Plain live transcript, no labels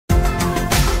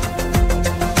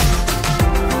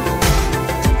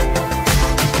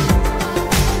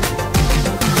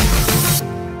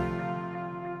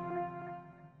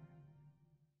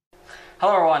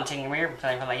Hello everyone, Tinker here,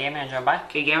 playing from the game and joined by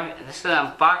Okay, Gamer, this is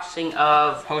an unboxing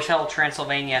of Hotel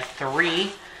Transylvania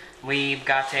 3. We've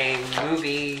got a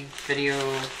movie, video,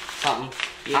 something.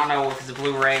 Yeah. I don't know if it's a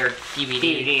Blu-ray or DVD.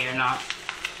 DVD or not.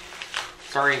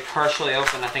 It's already partially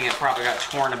open. I think it probably got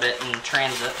torn a bit in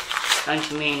transit.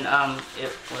 Don't you mean,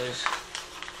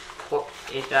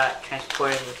 it got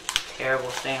transported with a terrible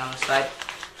thing on the side?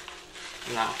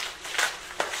 No.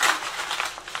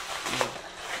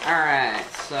 Alright,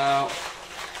 so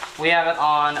we have it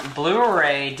on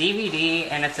Blu-ray, DVD,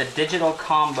 and it's a digital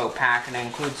combo pack, and it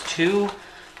includes 2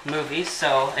 movies.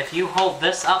 So if you hold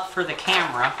this up for the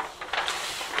camera,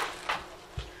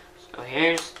 so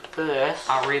here's this.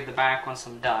 I'll read the back once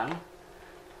I'm done.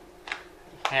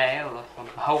 Okay, I'm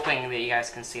hoping that you guys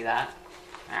can see that.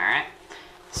 Alright.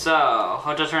 So,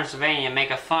 Hotel Transylvania, make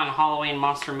a fun Halloween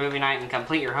monster movie night and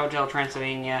complete your Hotel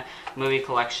Transylvania movie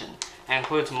collection. It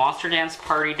includes Monster Dance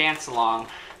Party Dance-Along,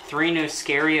 3 new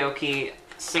Scarioke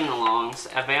sing-alongs,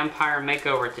 a vampire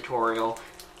makeover tutorial,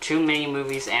 2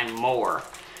 mini-movies, and more.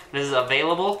 This is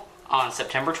available on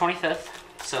September 25th,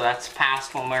 so that's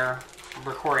past when we're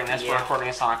recording this. Yeah. We're recording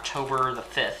this on October the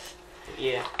 5th.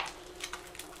 Yeah.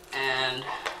 And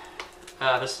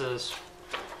this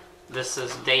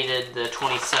is dated the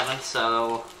 27th,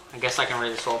 so I guess I can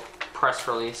read this whole press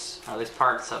release, or at least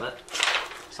parts of it.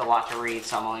 It's a lot to read,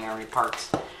 so I'm only going to read parts.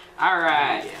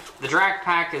 Alright, yeah. The Drag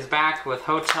Pack is back with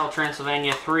Hotel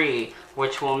Transylvania 3,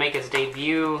 which will make its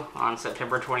debut on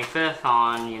September 25th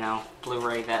on,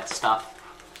 Blu-ray, that stuff,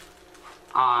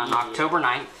 on October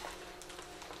 9th.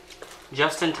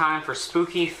 Just in time for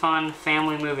spooky, fun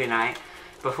family movie night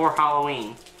before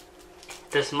Halloween.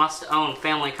 This must-own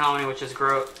family comedy, which has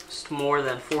grossed more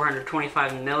than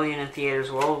 $425 million in theaters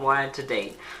worldwide to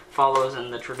date, follows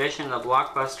in the tradition of the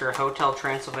blockbuster Hotel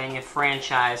Transylvania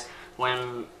franchise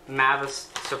when Mavis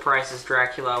surprises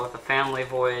Dracula with a family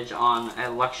voyage on a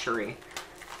luxury.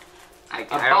 I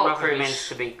don't know if it means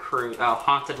to be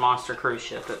haunted monster cruise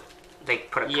ship. They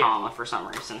put a comma for some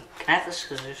reason. Can I have the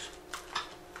scissors?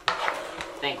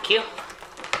 Thank you.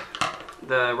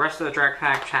 The rest of the Drag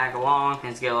Pack tag along.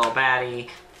 Let's get a little baddie.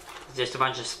 It's just a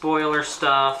bunch of spoiler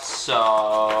stuff,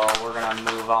 so we're gonna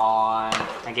move on.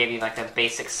 I gave you like a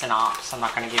basic synopsis. I'm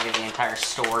not gonna give you the entire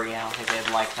story. I don't think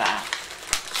they'd like that.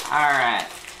 Alright.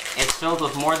 It's filled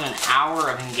with more than an hour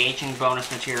of engaging bonus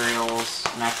materials,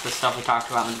 and that's the stuff we talked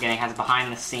about in the beginning. It has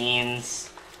behind the scenes.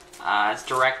 It's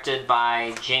directed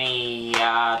by Jenny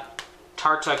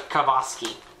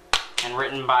Tartakovsky and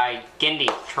written by Gendy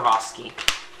Travasky.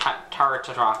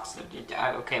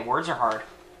 Okay, words are hard.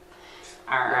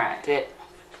 Alright.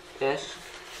 This.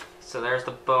 So there's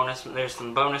some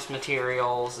bonus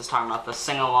materials. It's talking about the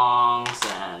sing-alongs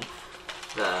and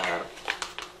the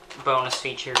bonus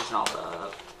features and all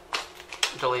the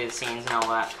deleted scenes and all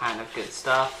that kind of good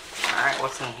stuff. Alright,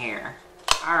 what's in here?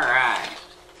 Alright.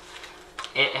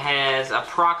 It has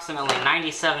approximately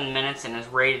 97 minutes and is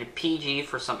rated PG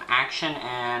for some action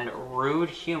and rude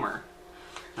humor.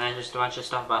 And then just a bunch of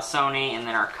stuff about Sony, and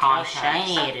then our contacts. How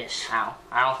shiny it is. Ow.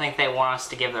 I don't think they want us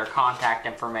to give their contact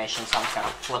information, so I'm just going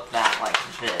to flip that like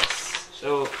this.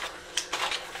 So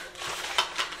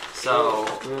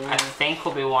I think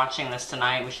we'll be watching this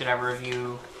tonight. We should have a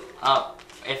review up,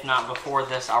 if not before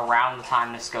this, around the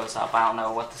time this goes up. I don't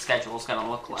know what the schedule is going to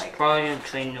look like. Probably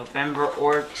between November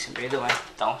or December, either way.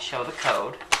 Don't show the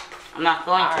code. I'm not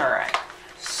going to. Alright.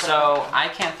 So, I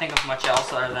can't think of much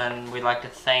else other than we'd like to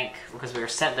thank, because we were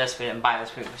sent this, we didn't buy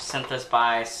this, we were sent this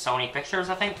by Sony Pictures,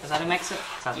 I think. Is that who makes it?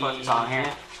 That's what's on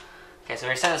here. Okay, so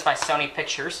we were sent this by Sony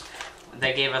Pictures.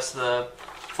 They gave us the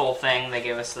full thing. They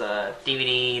gave us the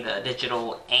DVD, the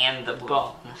digital, and the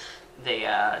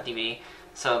DVD.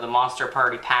 So the Monster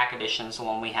Party Pack Edition is the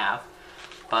one we have.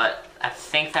 But I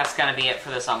think that's going to be it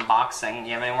for this unboxing. Do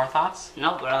you have any more thoughts?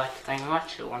 No, but I'd like to thank you very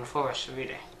much. Have a wonderful rest of your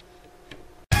day.